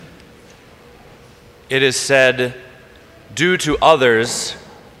it is said, "Do to others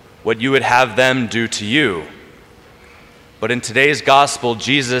what you would have them do to you." But in today's gospel,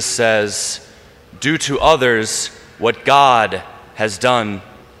 Jesus says, "Do to others what God has done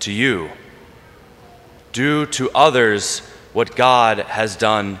to you." Do to others what God has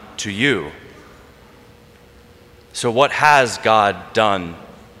done to you. So what has God done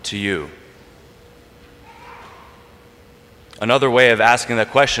to you? Another way of asking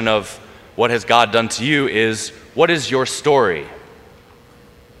that question of what has God done to you is, what is your story?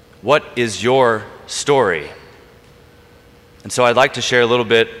 What is your story? And so I'd like to share a little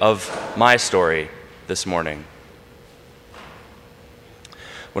bit of my story this morning.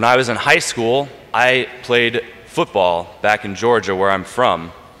 When I was in high school, I played football back in Georgia, where I'm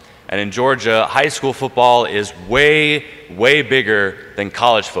from. And in Georgia, high school football is way, way bigger than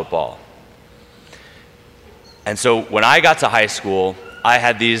college football. And so when I got to high school, I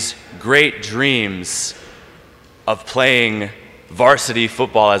had these great dreams of playing varsity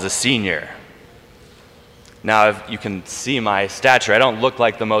football as a senior. Now, if you can see my stature, I don't look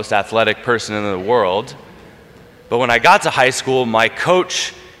like the most athletic person in the world. But when I got to high school, my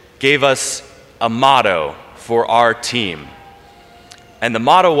coach gave us a motto for our team. And the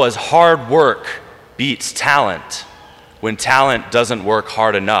motto was, "Hard work beats talent when talent doesn't work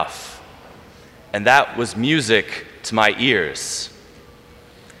hard enough." And that was music to my ears.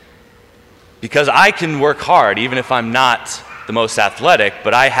 Because I can work hard, even if I'm not the most athletic,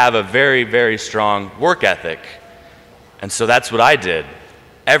 but I have a very, very strong work ethic. And so that's what I did.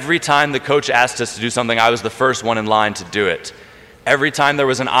 Every time the coach asked us to do something, I was the first one in line to do it. Every time there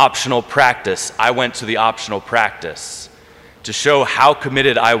was an optional practice, I went to the optional practice to show how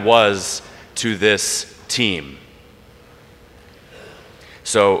committed I was to this team.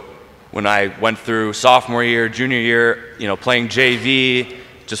 So when I went through sophomore year, junior year, playing JV,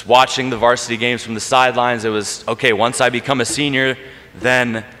 just watching the varsity games from the sidelines, it was, okay, once I become a senior,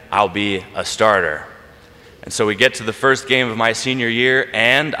 then I'll be a starter. And so we get to the first game of my senior year,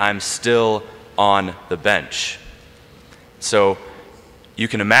 and I'm still on the bench. So you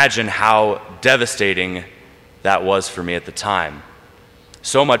can imagine how devastating that was for me at the time.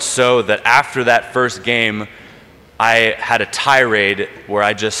 So much so that after that first game, I had a tirade where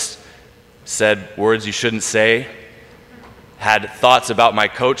I just said words you shouldn't say, had thoughts about my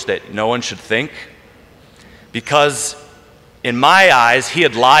coach that no one should think, because in my eyes, he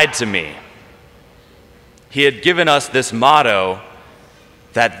had lied to me. He had given us this motto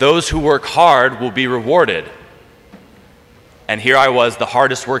that those who work hard will be rewarded. And here I was, the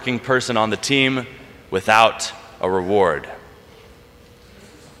hardest working person on the team, without a reward.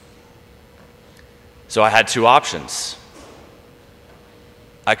 So I had two options.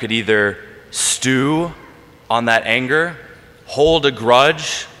 I could either stew on that anger, hold a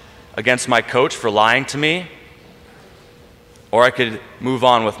grudge against my coach for lying to me, or I could move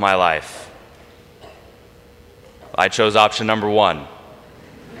on with my life. I chose option number one.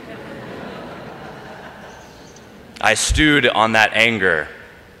 I stewed on that anger.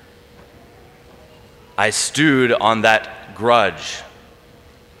 I stewed on that grudge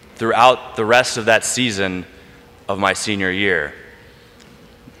throughout the rest of that season of my senior year.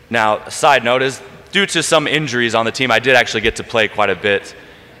 Now, a side note is, due to some injuries on the team, I did actually get to play quite a bit.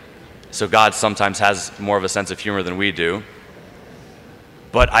 So God sometimes has more of a sense of humor than we do.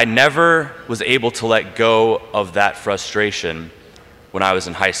 But I never was able to let go of that frustration when I was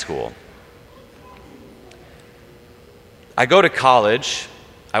in high school. I go to college.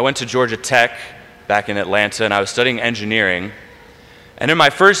 I went to Georgia Tech back in Atlanta, and I was studying engineering. And in my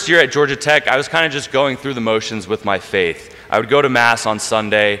first year at Georgia Tech, I was kind of just going through the motions with my faith. I would go to Mass on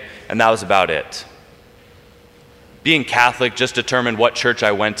Sunday, and that was about it. Being Catholic just determined what church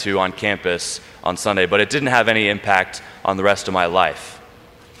I went to on campus on Sunday, but it didn't have any impact on the rest of my life.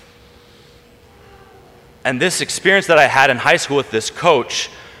 And this experience that I had in high school with this coach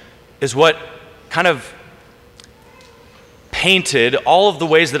is what kind of painted all of the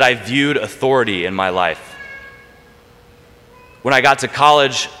ways that I viewed authority in my life. When I got to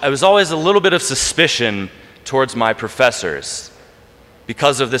college, I was always a little bit of suspicion towards my professors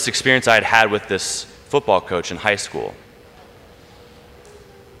because of this experience I had had with this football coach in high school.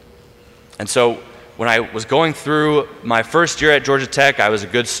 And so when I was going through my first year at Georgia Tech, I was a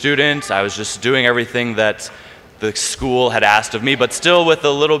good student. I was just doing everything that the school had asked of me, but still with a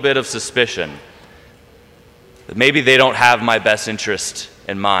little bit of suspicion that maybe they don't have my best interest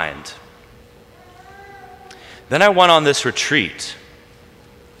in mind. Then I went on this retreat,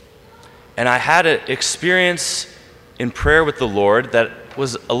 and I had an experience in prayer with the Lord that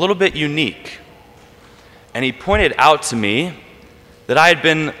was a little bit unique. And he pointed out to me that I had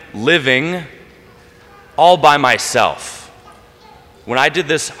been living all by myself. When I did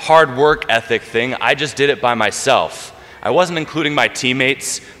this hard work ethic thing, I just did it by myself. I wasn't including my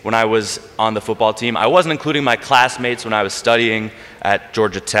teammates when I was on the football team. I wasn't including my classmates when I was studying at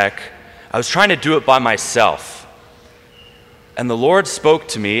Georgia Tech. I was trying to do it by myself. And the Lord spoke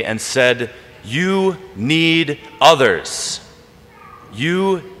to me and said, "You need others.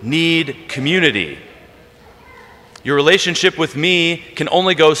 You need community. Your relationship with me can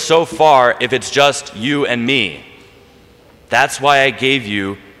only go so far if it's just you and me. That's why I gave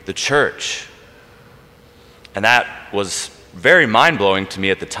you the church." And that was very mind-blowing to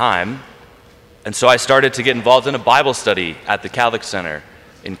me at the time. And so I started to get involved in a Bible study at the Catholic Center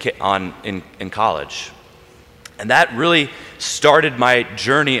in college. And that really started my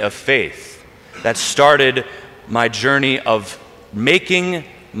journey of faith. That started my journey of making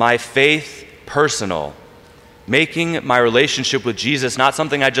my faith personal, making my relationship with Jesus not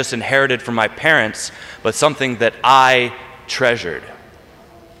something I just inherited from my parents, but something that I treasured.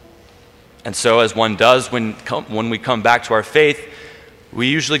 And so, as one does when we come back to our faith, we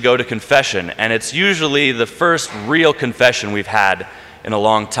usually go to confession, and it's usually the first real confession we've had in a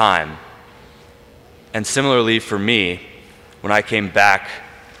long time. And similarly for me, when I came back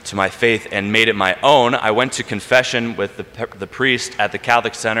to my faith and made it my own, I went to confession with the priest at the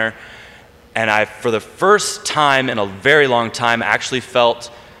Catholic Center, and I, for the first time in a very long time, actually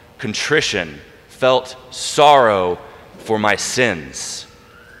felt contrition, felt sorrow for my sins.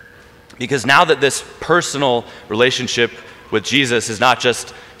 Because now that this personal relationship with Jesus is not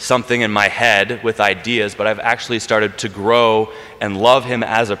just something in my head with ideas, but I've actually started to grow and love him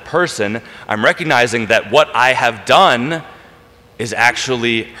as a person, I'm recognizing that what I have done is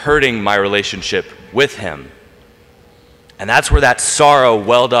actually hurting my relationship with him. And that's where that sorrow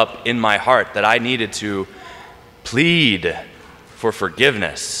welled up in my heart, that I needed to plead for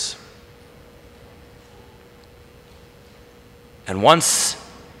forgiveness. And once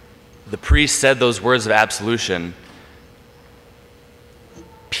the priest said those words of absolution,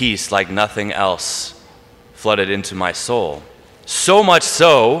 peace like nothing else flooded into my soul. So much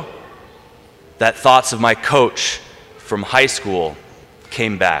so that thoughts of my coach from high school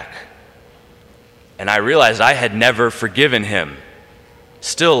came back. And I realized I had never forgiven him.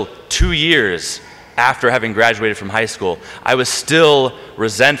 Still 2 years after having graduated from high school, I was still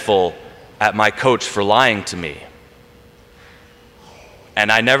resentful at my coach for lying to me. And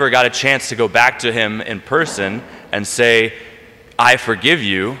I never got a chance to go back to him in person and say, "I forgive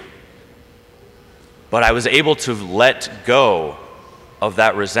you," but I was able to let go of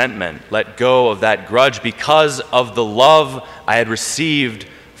that resentment, let go of that grudge because of the love I had received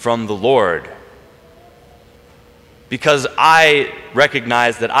from the Lord. Because I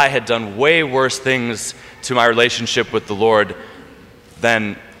recognized that I had done way worse things to my relationship with the Lord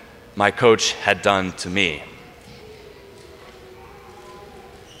than my coach had done to me.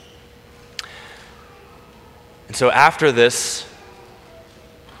 And so after this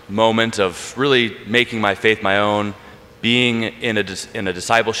moment of really making my faith my own, being in a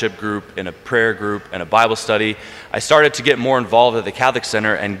discipleship group, in a prayer group, and a Bible study, I started to get more involved at the Catholic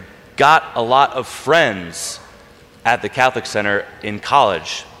Center and got a lot of friends at the Catholic Center in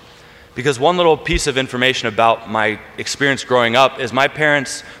college. Because one little piece of information about my experience growing up is my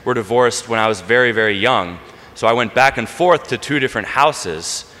parents were divorced when I was very, very young. So I went back and forth to 2 different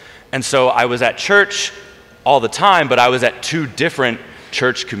houses. And so I was at church all the time, but I was at 2 different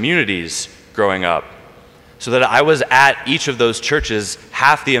church communities growing up. So that I was at each of those churches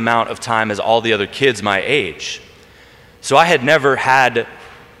half the amount of time as all the other kids my age. So I had never had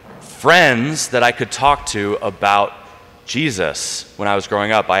friends that I could talk to about Jesus when I was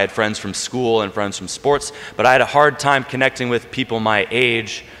growing up. I had friends from school and friends from sports, but I had a hard time connecting with people my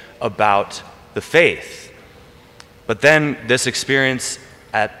age about the faith. But then this experience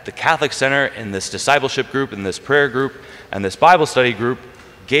at the Catholic Center, in this discipleship group, in this prayer group, and this Bible study group,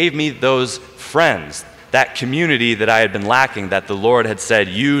 gave me those friends, that community that I had been lacking, that the Lord had said,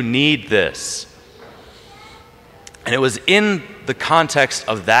 "You need this." And it was in the context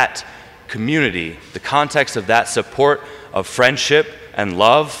of that community, the context of that support of friendship and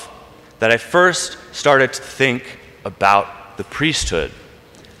love, that I first started to think about the priesthood.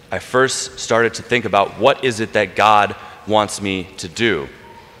 I first started to think about what is it that God wants me to do.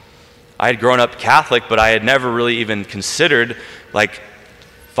 I had grown up Catholic, but I had never really even considered, like,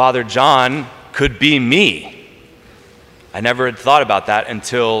 Father John could be me. I never had thought about that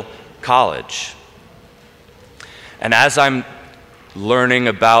until college. And as I'm learning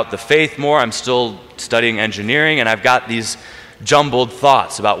about the faith more, I'm still studying engineering, and I've got these jumbled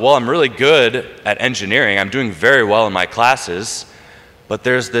thoughts about, well, I'm really good at engineering. I'm doing very well in my classes, but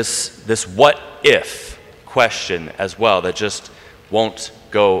there's this what if question as well that just won't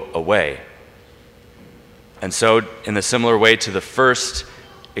go away. And so, in a similar way to the first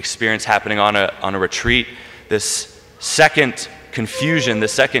experience happening on a retreat, this second confusion, the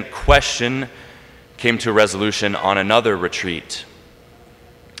second question came to a resolution on another retreat.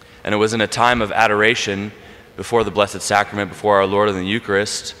 And it was in a time of adoration before the Blessed Sacrament, before our Lord in the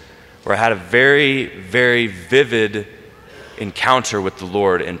Eucharist, where I had a very, very vivid encounter with the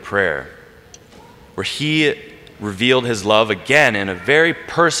Lord in prayer, where He revealed His love again in a very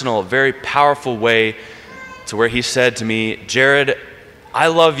personal, very powerful way, to where He said to me, "Jared, I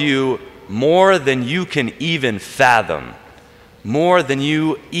love you more than you can even fathom, more than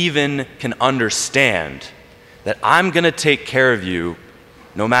you even can understand, that I'm going to take care of you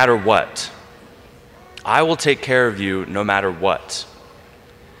no matter what. I will take care of you no matter what."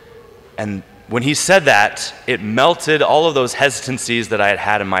 And when He said that, it melted all of those hesitancies that I had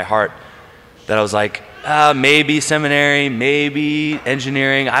had in my heart, that I was like, maybe seminary, maybe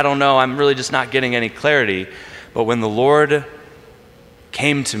engineering, I don't know, I'm really just not getting any clarity. But when the Lord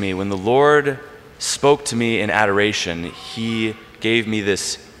came to me, when the Lord spoke to me in adoration, He gave me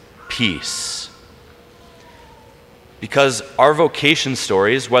this peace. Because our vocation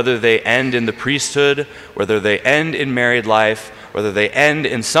stories, whether they end in the priesthood, whether they end in married life, whether they end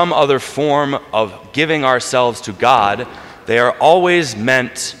in some other form of giving ourselves to God, they are always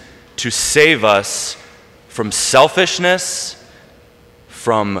meant to save us from selfishness,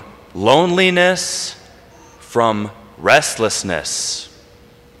 from loneliness, from restlessness.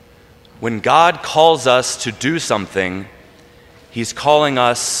 When God calls us to do something, He's calling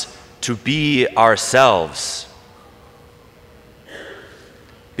us to be ourselves.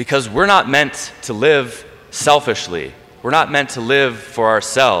 Because we're not meant to live selfishly. We're not meant to live for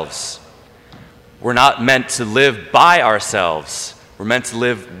ourselves. We're not meant to live by ourselves. We're meant to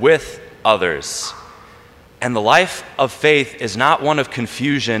live with others. And the life of faith is not one of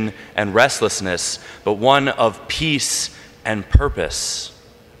confusion and restlessness, but one of peace and purpose.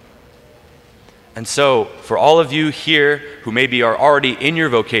 And so, for all of you here who maybe are already in your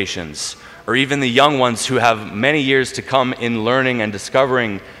vocations, or even the young ones who have many years to come in learning and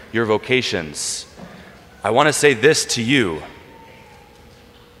discovering your vocations, I want to say this to you.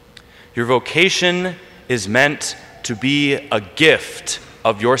 Your vocation is meant to be a gift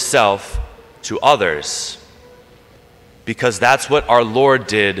of yourself to others, because that's what our Lord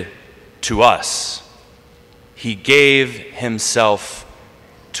did to us. He gave Himself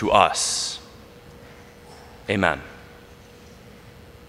to us. Amen.